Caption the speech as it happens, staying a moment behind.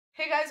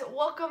Hey guys,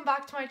 welcome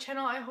back to my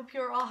channel. I hope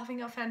you're all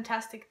having a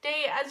fantastic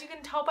day. As you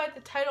can tell by the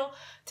title,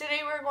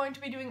 today we're going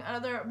to be doing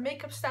another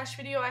makeup stash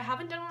video. I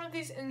haven't done one of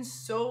these in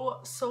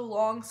so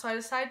long, so I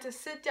decided to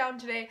sit down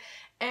today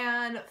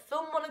and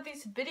film one of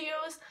these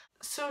videos.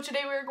 So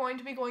today we're going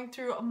to be going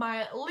through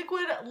my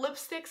liquid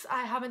lipsticks.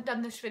 I haven't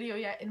done this video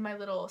yet in my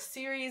little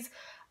series.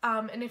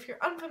 And if you're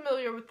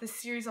unfamiliar with this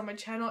series on my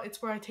channel,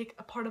 it's where I take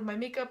a part of my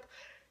makeup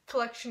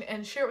collection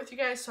and share it with you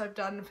guys. So I've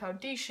done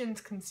foundations,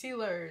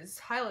 concealers,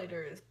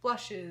 highlighters,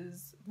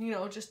 blushes, you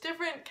know, just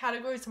different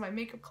categories of my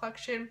makeup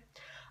collection.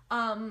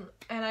 And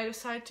I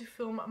decided to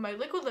film my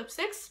liquid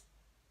lipsticks.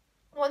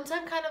 Once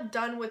I'm kind of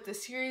done with the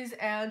series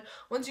and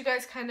once you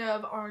guys kind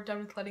of are done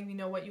with letting me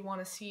know what you want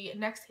to see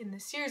next in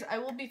this series, I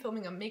will be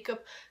filming a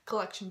makeup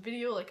collection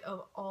video like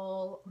of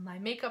all my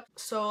makeup.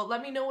 So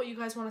let me know what you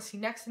guys want to see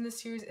next in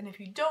this series, and if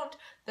you don't,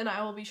 then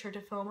I will be sure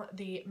to film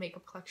the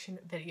makeup collection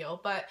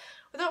video. But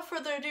without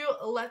further ado,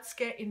 let's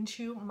get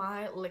into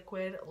my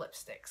liquid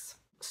lipsticks.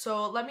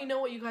 So let me know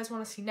what you guys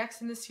want to see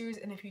next in this series,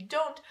 and if you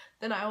don't,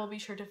 then I will be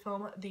sure to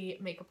film the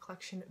makeup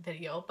collection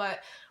video.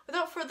 But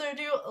without further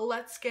ado,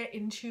 let's get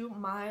into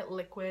my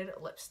liquid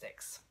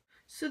lipsticks.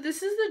 So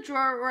this is the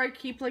drawer where I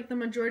keep like the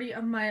majority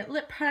of my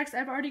lip products.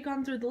 I've already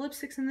gone through the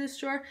lipsticks in this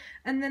drawer,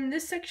 and then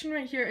this section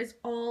right here is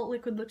all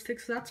liquid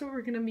lipsticks, so that's what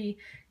we're going to be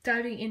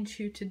diving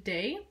into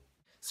today.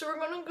 So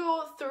we're going to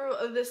go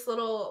through this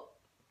little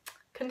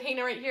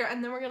container right here,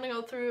 and then we're going to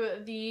go through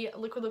the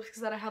liquid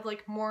lipsticks that I have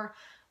like more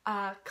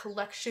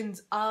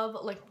collections of,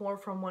 like more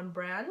from one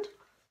brand.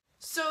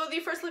 So the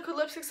first liquid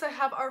lipsticks I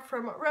have are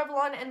from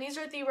Revlon, and these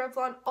are the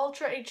Revlon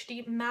Ultra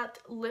HD Matte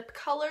Lip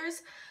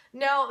Colors.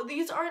 Now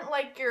these aren't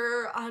like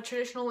your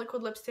traditional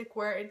liquid lipstick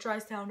where it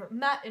dries down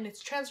matte and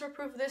it's transfer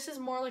proof. This is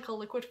more like a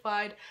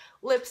liquefied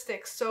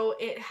lipstick, so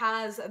it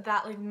has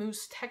that like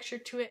mousse texture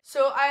to it.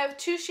 So I have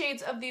two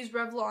shades of these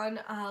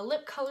Revlon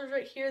lip colors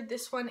right here.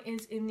 This one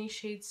is in the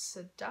shade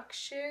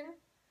Seduction,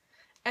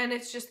 and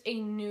it's just a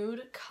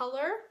nude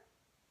color.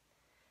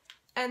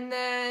 And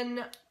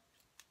then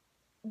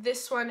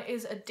this one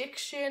is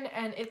Addiction,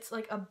 and it's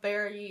like a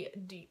berry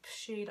deep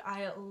shade.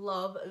 I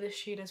love this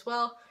shade as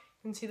well.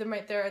 You can see them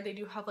right there. They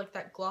do have like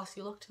that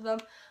glossy look to them,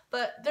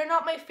 but they're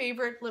not my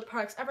favorite lip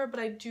products ever, but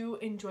I do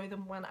enjoy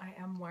them when I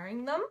am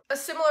wearing them. A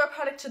similar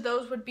product to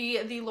those would be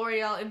the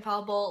L'Oreal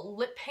Infallible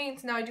lip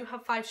paints. Now I do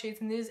have 5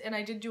 shades in these, and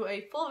I did do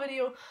a full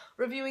video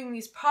reviewing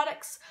these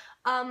products.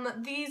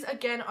 These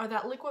again are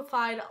that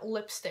liquefied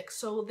lipstick,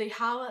 so they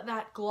have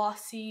that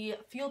glossy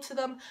feel to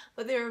them,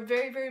 but they're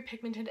very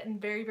pigmented and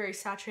very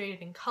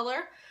saturated in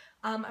color.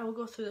 I will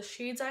go through the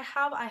shades I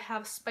have. I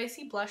have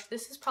Spicy Blush.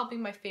 This is probably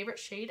my favorite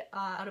shade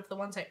out of the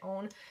ones I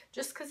own,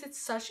 just because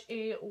it's such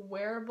a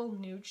wearable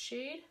nude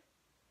shade.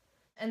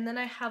 And then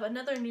I have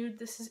another nude.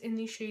 This is in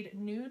the shade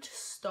Nude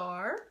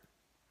Star.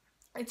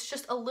 It's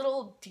just a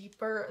little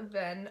deeper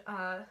than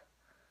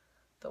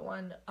the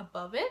one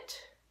above it.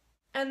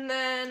 And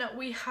then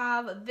we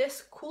have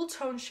this cool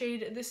tone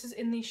shade. This is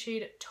in the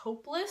shade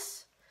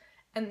Taupeless,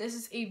 and this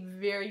is a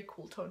very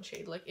cool tone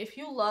shade. Like if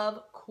you love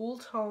cool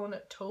tone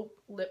taupe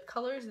lip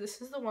colors,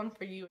 this is the one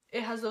for you.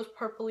 It has those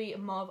purpley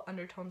mauve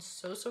undertones,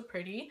 so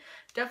pretty.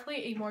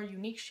 Definitely a more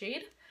unique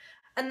shade.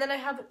 And then I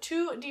have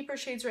 2 deeper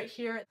shades right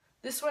here.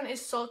 This one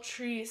is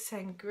Sultry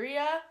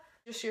Sangria,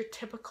 just your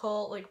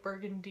typical like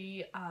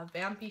burgundy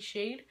vampy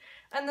shade.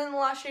 And then the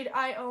last shade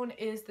I own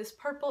is this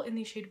purple in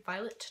the shade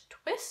Violet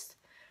Twist.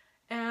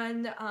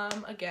 And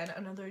again,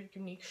 another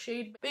unique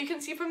shade. But you can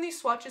see from these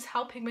swatches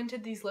how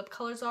pigmented these lip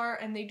colors are,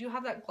 and they do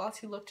have that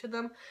glossy look to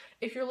them.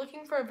 If you're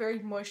looking for a very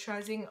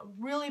moisturizing,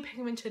 really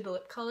pigmented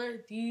lip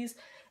color, these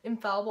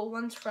Infallible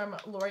ones from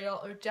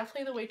L'Oreal are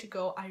definitely the way to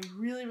go. I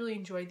really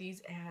enjoy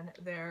these, and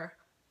they're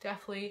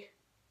definitely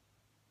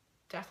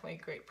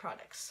great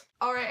products.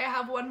 Alright, I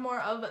have one more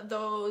of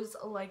those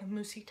like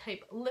moussey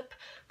type lip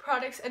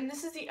products, and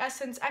this is the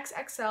Essence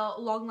XXXL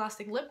Long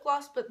Lasting Lip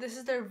Gloss, but this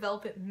is their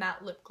Velvet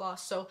Matte Lip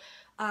Gloss. So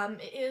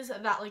it is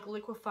that like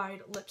liquefied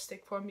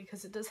lipstick form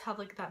because it does have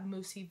like that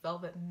moussey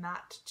velvet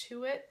matte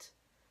to it.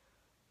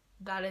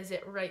 That is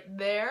it right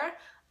there.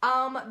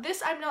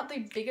 This I'm not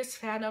the biggest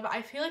fan of.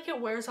 I feel like it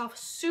wears off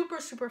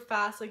super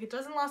fast. Like it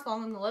doesn't last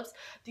long on the lips.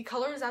 The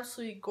color is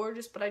absolutely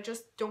gorgeous, but I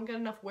just don't get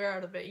enough wear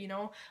out of it, you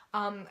know?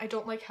 I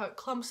don't like how it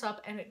clumps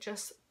up and it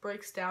just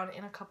breaks down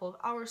in a couple of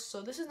hours.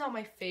 So this is not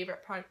my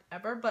favorite product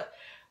ever, but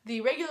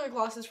the regular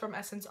glosses from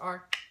Essence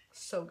are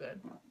so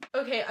good.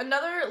 Okay,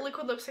 another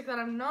liquid lipstick that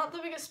I'm not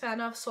the biggest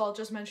fan of, so I'll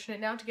just mention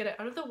it now to get it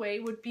out of the way,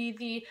 would be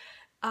the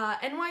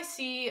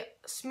NYC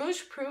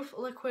Smooch Proof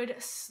Liquid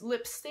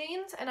Lip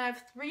Stains, and I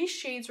have 3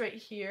 shades right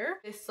here.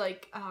 This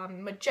like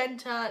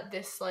magenta,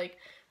 this like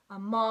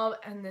mauve,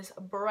 and this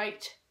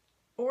bright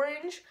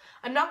orange.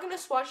 I'm not going to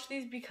swatch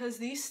these because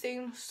these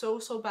stain so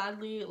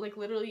badly. Like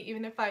literally,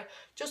 even if I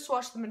just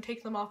swatch them and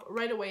take them off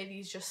right away,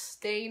 these just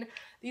stain.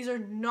 These are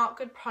not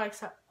good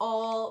products at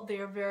all. They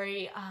are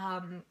very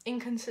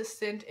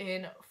inconsistent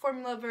in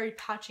formula, very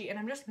patchy, and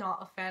I'm just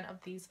not a fan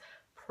of these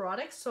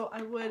products, so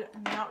I would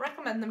not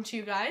recommend them to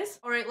you guys.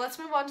 Alright, let's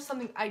move on to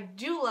something I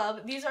do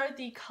love. These are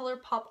the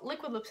Colourpop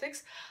liquid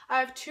lipsticks. I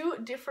have two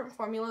different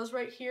formulas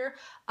right here.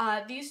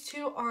 These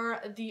two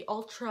are the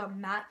Ultra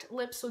Matte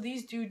Lips, so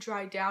these do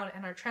dry down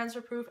and are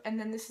transfer proof, and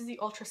then this is the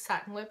Ultra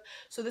Satin Lip,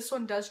 so this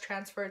one does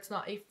transfer. It's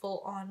not a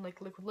full-on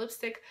like liquid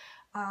lipstick.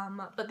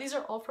 But these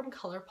are all from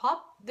Colourpop.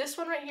 This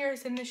one right here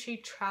is in the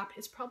shade Trap.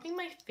 It's probably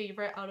my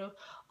favorite out of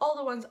all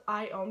the ones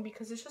I own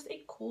because it's just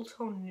a cool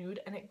tone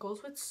nude and it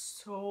goes with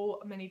so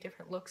many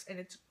different looks and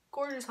it's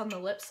gorgeous on the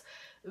lips.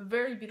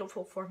 Very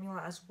beautiful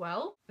formula as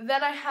well.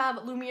 Then I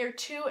have Lumiere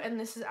 2, and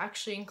this is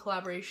actually in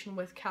collaboration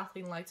with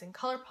Kathleen Lights and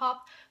Colourpop.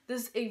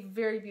 This is a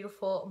very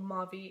beautiful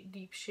mauve-y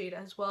deep shade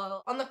as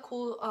well. On the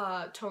cool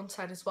tone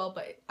side as well,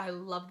 but I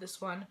love this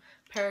one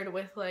paired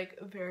with like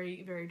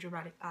very, very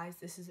dramatic eyes.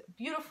 This is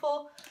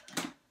beautiful.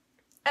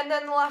 And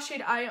then the last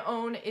shade I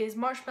own is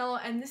Marshmallow,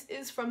 and this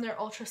is from their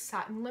Ultra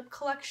Satin Lip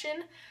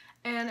collection.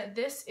 And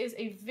this is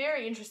a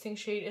very interesting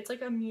shade. It's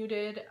like a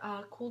muted,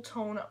 cool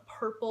tone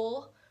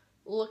purple.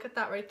 Look at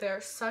that right there.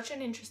 Such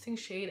an interesting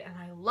shade and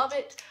I love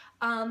it.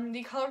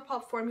 The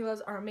Colourpop formulas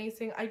are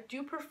amazing. I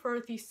do prefer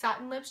the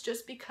satin lips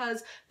just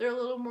because they're a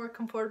little more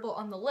comfortable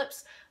on the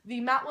lips. The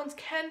matte ones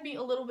can be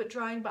a little bit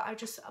drying, but I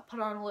just put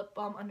on a lip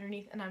balm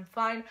underneath and I'm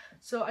fine.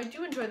 So I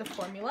do enjoy the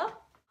formula.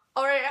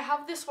 Alright, I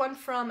have this one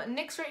from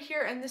NYX right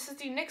here, and this is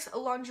the NYX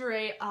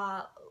Lingerie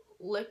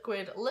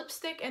liquid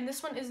lipstick, and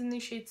this one is in the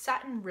shade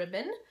Satin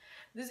Ribbon.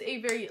 This is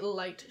a very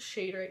light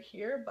shade right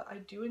here, but I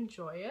do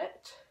enjoy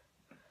it.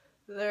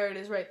 There it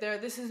is right there.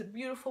 This is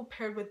beautiful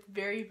paired with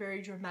very,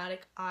 very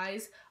dramatic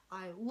eyes.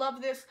 I love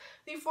this.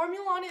 The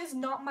formula on it is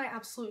not my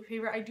absolute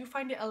favorite. I do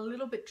find it a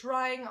little bit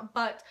drying,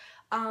 but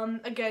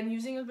again,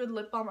 using a good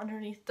lip balm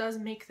underneath does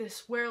make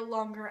this wear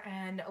longer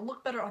and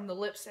look better on the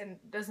lips and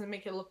doesn't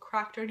make it look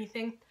cracked or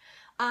anything.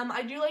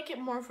 I do like it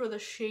more for the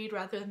shade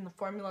rather than the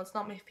formula. It's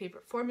not my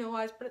favorite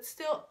formula-wise, but it's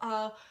still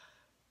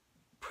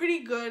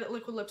pretty good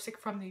liquid lipstick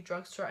from the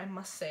drugstore, I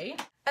must say.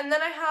 And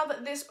then I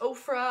have this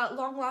Ofra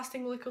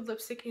long-lasting liquid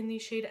lipstick in the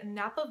shade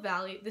Napa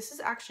Valley. This is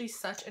actually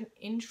such an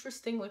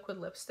interesting liquid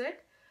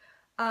lipstick.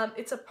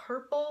 It's a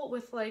purple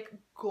with like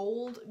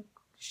gold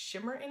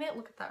shimmer in it.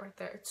 Look at that right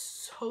there.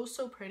 It's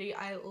so pretty.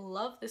 I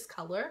love this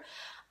color.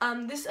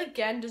 This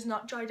again does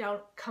not dry down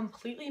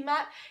completely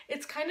matte.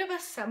 It's kind of a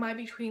semi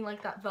between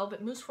like that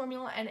Velvet Mousse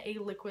formula and a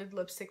liquid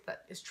lipstick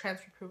that is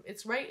transfer proof.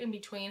 It's right in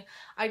between.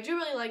 I do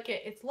really like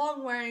it. It's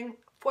long wearing.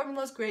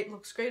 Formula's great.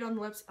 Looks great on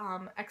the lips.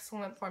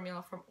 Excellent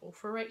formula from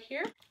Ofra right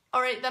here.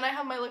 Alright, then I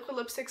have my liquid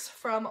lipsticks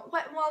from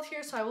Wet n Wild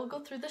here, so I will go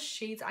through the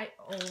shades I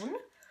own.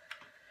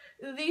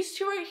 These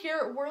two right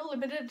here were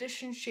limited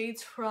edition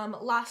shades from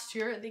last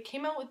year. They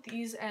came out with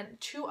these and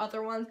two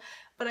other ones,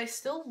 but I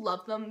still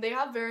love them. They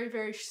have very,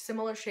 very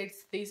similar shades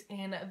to these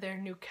in their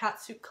new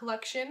catsuit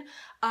collection.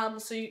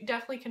 So you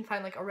definitely can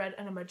find like a red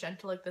and a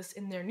magenta like this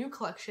in their new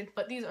collection,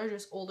 but these are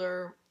just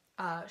older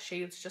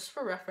shades just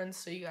for reference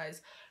so you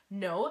guys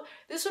know.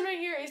 This one right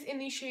here is in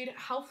the shade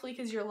How Fleek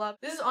Is Your Love.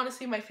 This is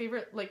honestly my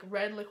favorite like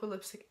red liquid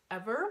lipstick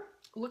ever.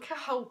 Look at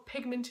how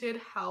pigmented,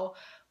 how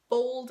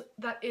bold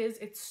that is.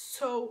 It's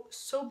so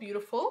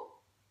beautiful.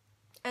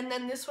 And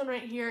then this one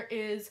right here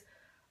is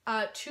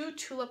Too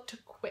Tulip to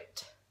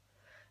Quit,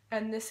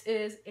 and this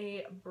is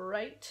a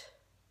bright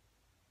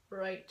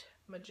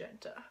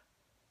magenta.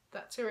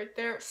 That's it right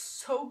there.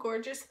 So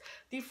gorgeous.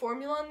 The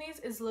formula on these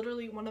is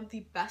literally one of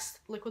the best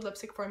liquid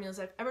lipstick formulas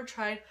I've ever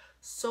tried.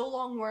 So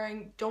long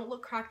wearing, don't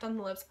look cracked on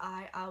the lips.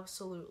 I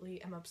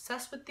absolutely am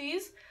obsessed with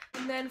these.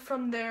 And then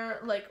from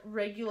their like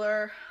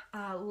regular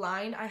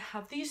line, I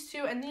have these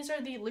two, and these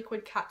are the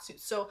liquid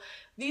catsuits. So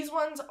these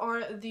ones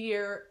are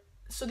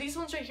these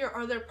ones right here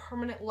are their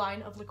permanent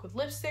line of liquid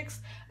lipsticks,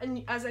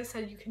 and as I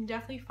said, you can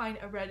definitely find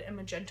a red and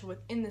magenta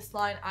within this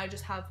line. I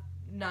just have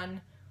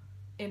none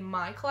in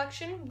my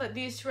collection, but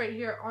these two right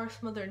here are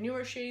some of their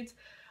newer shades.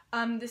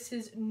 This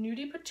is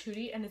Nudie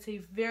Patootie, and it's a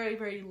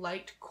very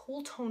light,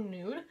 cool tone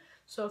nude.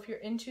 So if you're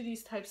into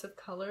these types of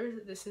colors,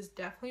 this is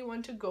definitely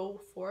one to go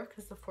for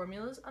because the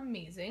formula is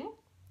amazing.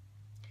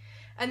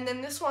 And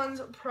then this one's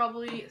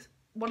probably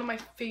one of my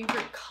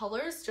favorite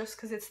colors just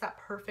because it's that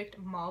perfect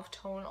mauve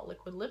tone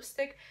liquid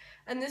lipstick.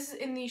 And this is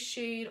in the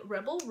shade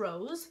Rebel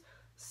Rose.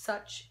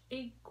 Such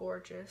a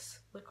gorgeous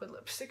liquid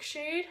lipstick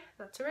shade.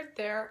 That's it right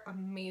there.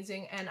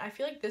 Amazing. And I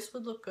feel like this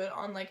would look good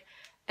on like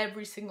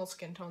every single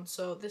skin tone.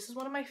 So this is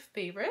one of my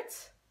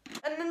favorites.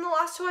 And then the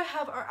last two I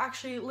have are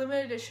actually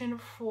limited edition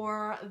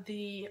for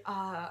the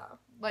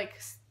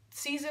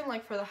season,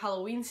 like for the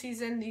Halloween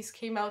season. These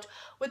came out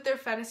with their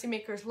Fantasy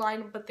Makers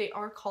line, but they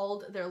are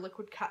called their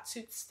liquid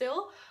catsuit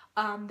still.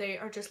 They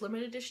are just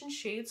limited edition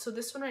shades. So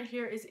this one right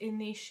here is in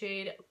the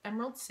shade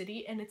Emerald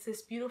City, and it's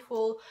this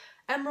beautiful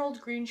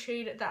emerald green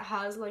shade that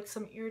has like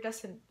some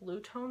iridescent blue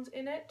tones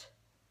in it.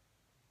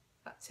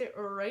 That's it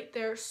right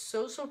there.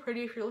 So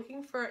pretty. If you're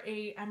looking for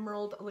a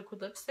emerald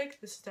liquid lipstick,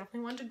 this is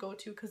definitely one to go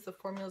to because the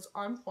formula is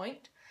on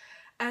point.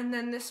 And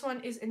then this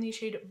one is in the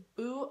shade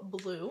Boo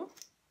Blue.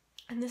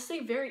 And this is a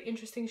very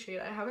interesting shade.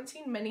 I haven't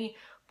seen many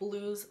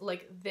blues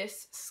like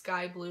this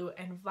sky blue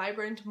and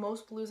vibrant.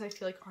 Most blues I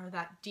feel like are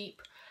that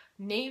deep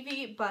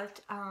navy, but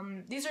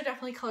these are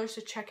definitely colors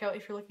to check out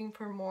if you're looking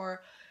for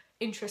more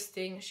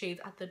interesting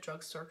shades at the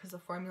drugstore, because the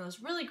formula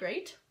is really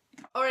great.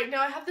 Alright,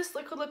 now I have this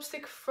liquid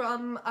lipstick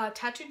from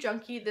Tattoo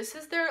Junkie. This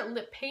is their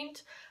lip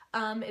paint.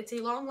 It's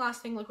a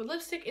long-lasting liquid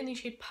lipstick in the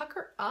shade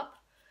Pucker Up,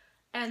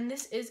 and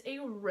this is a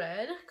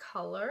red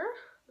color.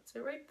 That's it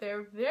right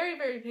there. Very,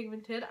 very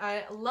pigmented.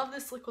 I love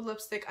this liquid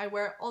lipstick. I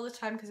wear it all the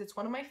time because it's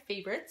one of my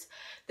favorites.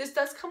 This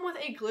does come with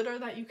a glitter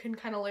that you can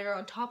kind of layer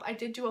on top. I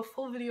did do a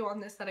full video on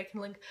this that I can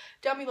link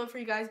down below for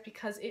you guys,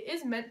 because it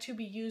is meant to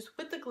be used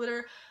with the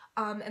glitter.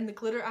 And the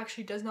glitter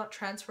actually does not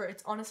transfer.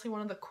 It's honestly one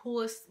of the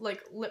coolest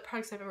like lip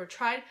products I've ever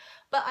tried,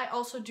 but I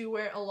also do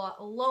wear it a lot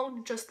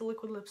alone, just the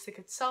liquid lipstick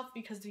itself,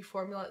 because the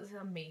formula is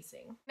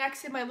amazing.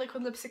 Next in my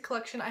liquid lipstick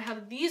collection, I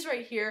have these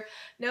right here.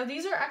 Now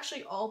these are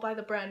actually all by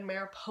the brand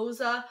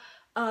Mariposa.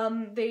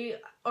 They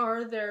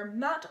are their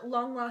matte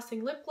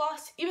long-lasting lip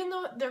gloss. Even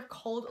though they're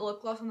called a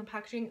lip gloss on the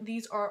packaging,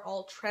 these are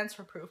all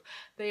transfer proof.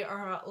 They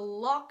are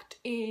locked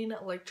in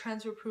like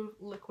transfer proof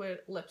liquid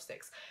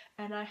lipsticks.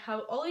 And I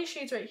have all these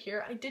shades right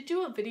here. I did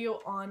do a video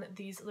on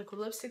these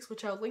liquid lipsticks,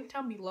 which I'll link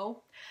down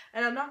below.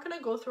 And I'm not going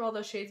to go through all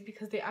those shades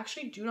because they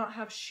actually do not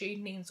have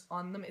shade names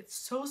on them. It's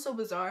so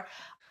bizarre.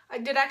 I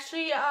did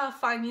actually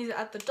find these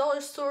at the dollar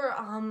store.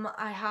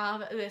 I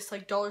have this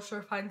like dollar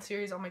store find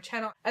series on my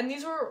channel, and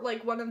these were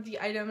like one of the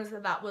items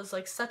that was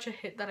like such a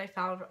hit that I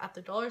found at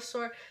the dollar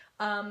store.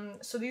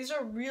 So these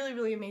are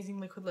really amazing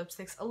liquid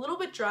lipsticks. A little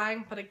bit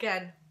drying, but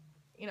again,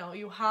 you know,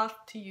 you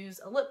have to use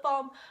a lip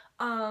balm.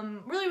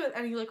 Really with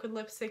any liquid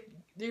lipstick,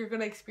 you're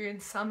going to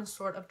experience some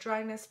sort of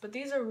dryness, but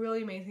these are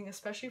really amazing,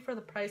 especially for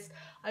the price.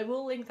 I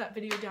will link that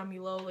video down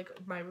below, like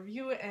my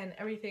review and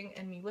everything,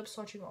 and me lip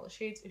swatching all the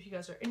shades if you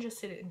guys are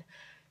interested in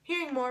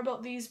hearing more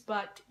about these.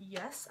 But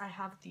yes, I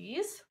have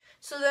these.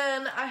 So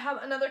then I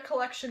have another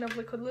collection of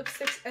liquid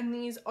lipsticks, and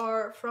these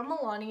are from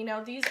Milani.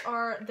 Now these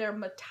are their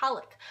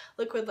metallic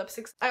liquid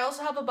lipsticks. I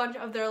also have a bunch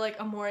of their like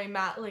Amore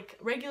matte like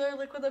regular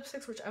liquid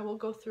lipsticks, which I will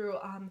go through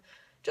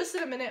just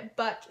in a minute,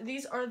 but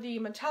these are the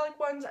metallic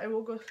ones. I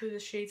will go through the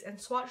shades and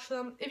swatch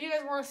them. If you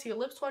guys want to see a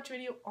lip swatch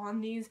video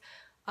on these,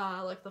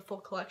 like the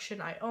full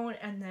collection I own,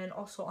 and then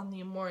also on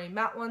the Amore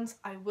matte ones,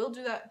 I will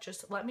do that.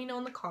 Just let me know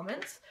in the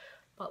comments.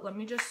 But let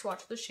me just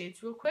swatch the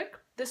shades real quick.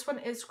 This one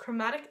is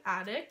Chromatic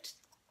Addict,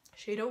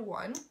 shade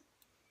 01.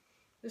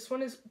 This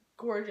one is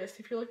gorgeous.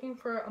 If you're looking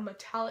for a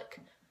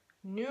metallic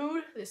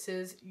nude, this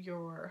is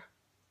your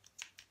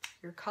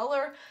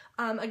color.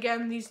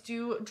 Again, these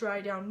do dry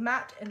down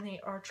matte and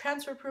they are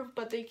transfer proof,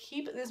 but they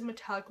keep this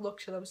metallic look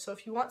to them. So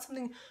if you want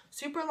something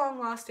super long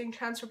lasting,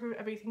 transfer proof,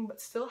 everything,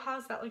 but still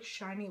has that like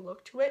shiny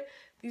look to it,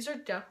 these are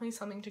definitely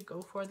something to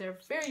go for. They're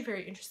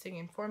very interesting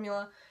in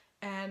formula,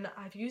 and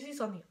I've used these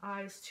on the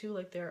eyes too.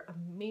 Like, they're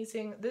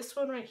amazing. This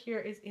one right here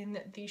is in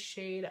the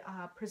shade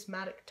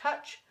Prismatic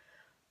Touch,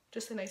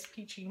 just a nice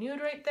peachy nude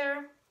right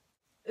there.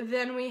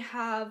 Then we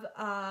have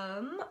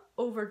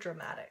Over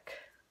Dramatic,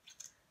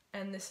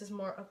 and this is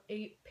more of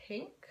a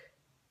pink.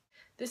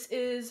 This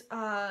is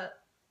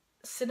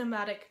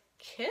Cinematic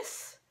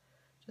Kiss,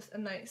 just a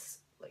nice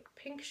like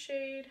pink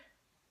shade.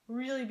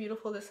 Really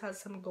beautiful. This has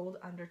some gold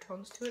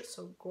undertones to it,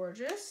 so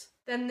gorgeous.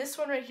 Then this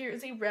one right here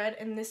is a red,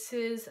 and this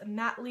is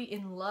Madly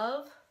in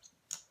Love.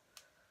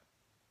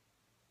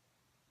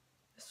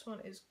 This one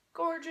is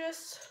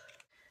gorgeous.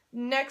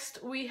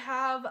 Next we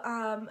have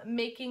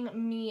Making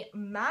Me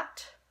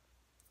Matte.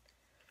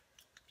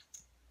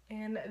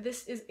 And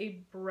this is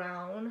a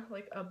brown,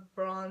 like a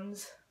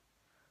bronze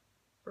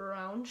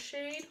brown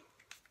shade.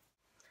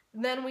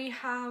 Then we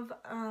have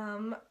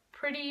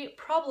Pretty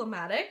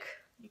Problematic.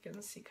 You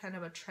can see kind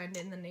of a trend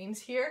in the names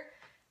here.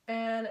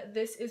 And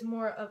this is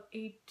more of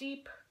a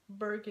deep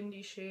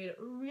burgundy shade.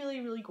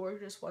 Really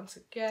gorgeous once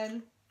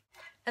again.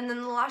 And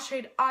then the last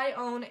shade I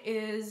own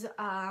is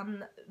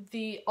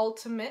the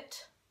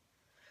Ultimate.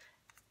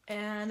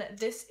 And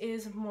this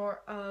is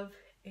more of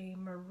a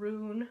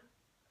maroon.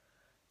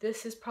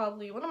 This is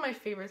probably one of my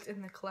favorites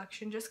in the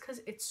collection just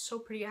because it's so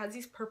pretty. It has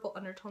these purple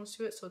undertones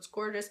to it, so it's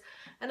gorgeous.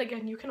 And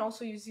again, you can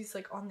also use these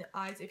like on the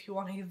eyes if you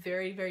want a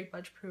very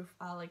budge proof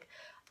like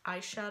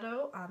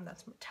eyeshadow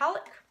that's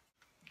metallic.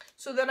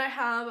 So then I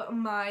have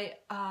my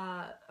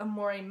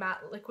Amore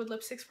matte liquid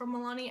lipsticks from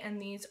Milani,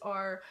 and these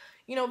are,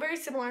 you know, very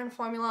similar in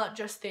formula,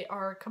 just they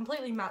are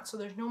completely matte, so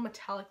there's no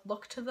metallic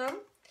look to them.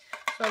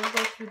 So I will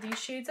go through these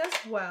shades as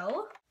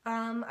well.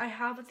 I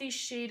have the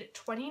shade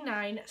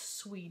 29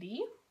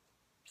 Sweetie.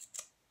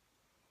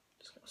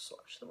 Just gonna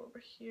swatch them over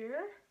here.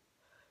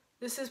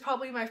 This is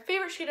probably my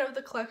favorite shade out of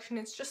the collection.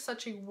 It's just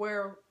such a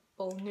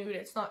wearable nude.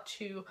 It's not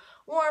too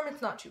warm,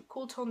 it's not too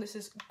cool tone. This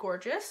is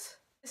gorgeous.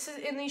 This is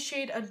in the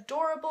shade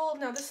Adorable.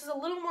 Now this is a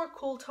little more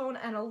cool tone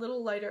and a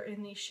little lighter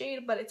in the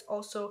shade, but it's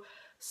also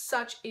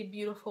such a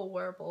beautiful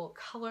wearable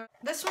color.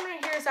 This one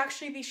right here is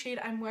actually the shade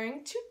I'm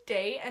wearing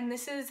today, and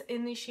this is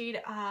in the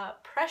shade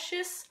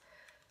Precious.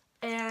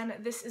 And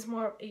this is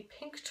more of a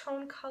pink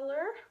tone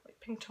color, like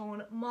pink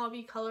tone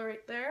mauve color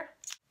right there.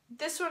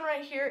 This one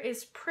right here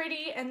is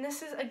Pretty, and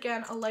this is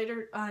again a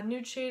lighter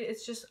nude shade.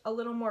 It's just a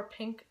little more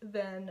pink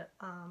than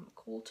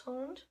cool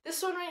toned.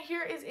 This one right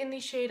here is in the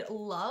shade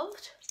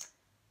Loved,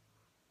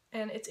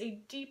 and it's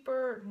a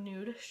deeper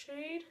nude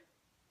shade.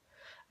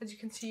 As you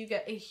can see, you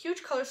get a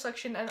huge color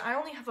selection, and I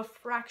only have a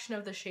fraction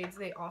of the shades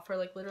they offer.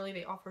 Like literally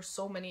they offer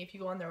so many. If you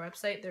go on their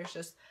website, there's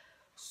just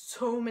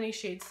so many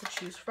shades to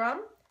choose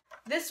from.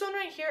 This one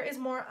right here is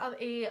more of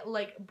a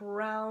like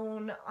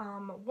brown,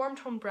 warm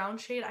tone brown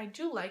shade. I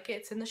do like it.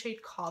 It's in the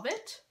shade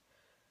Covet.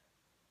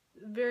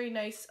 Very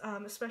nice,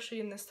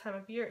 especially in this time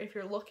of year. If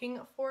you're looking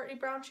for a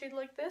brown shade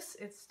like this,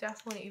 it's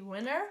definitely a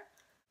winner.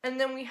 And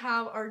then we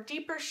have our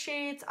deeper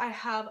shades. I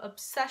have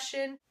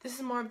Obsession. This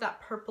is more of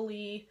that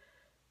purpley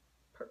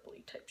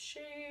type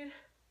shade.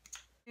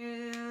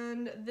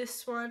 And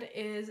this one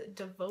is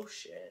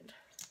Devotion,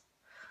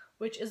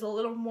 which is a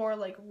little more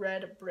like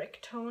red brick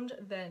toned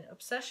than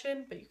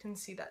Obsession, but you can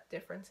see that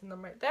difference in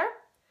them right there.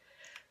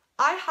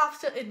 I have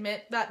to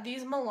admit that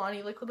these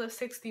Milani liquid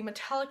lipsticks, the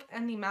metallic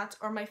and the mattes,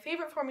 are my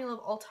favorite formula of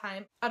all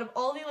time. Out of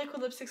all the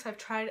liquid lipsticks I've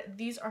tried,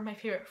 these are my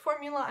favorite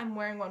formula. I'm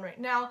wearing one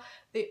right now.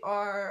 They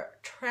are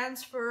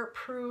transfer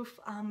proof,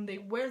 they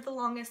wear the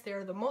longest, they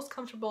are the most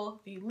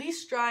comfortable, the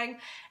least drying,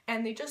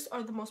 and they just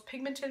are the most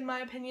pigmented in my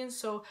opinion.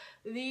 So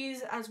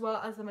these, as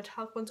well as the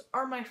metallic ones,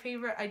 are my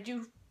favorite. I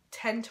do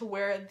tend to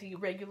wear the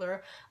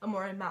regular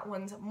Amore matte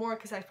ones more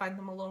because I find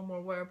them a little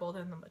more wearable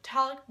than the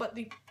metallic, but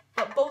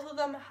both of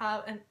them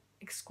have an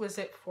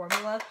exquisite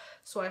formula,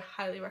 so I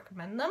highly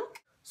recommend them.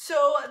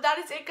 So that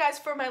is it, guys,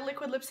 for my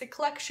liquid lipstick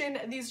collection.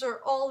 These are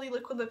all the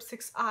liquid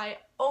lipsticks I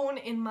own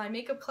in my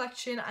makeup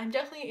collection. I'm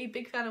definitely a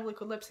big fan of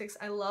liquid lipsticks.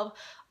 I love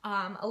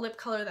a lip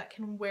color that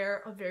can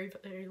wear a very,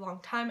 very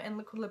long time, and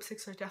liquid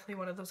lipsticks are definitely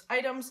one of those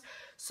items.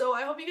 So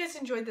I hope you guys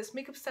enjoyed this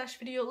makeup stash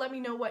video. Let me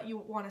know what you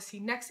want to see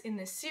next in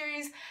this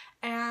series,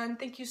 and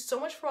thank you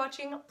so much for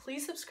watching.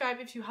 Please subscribe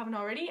if you haven't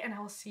already, and I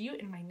will see you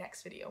in my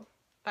next video.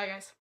 Bye,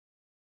 guys.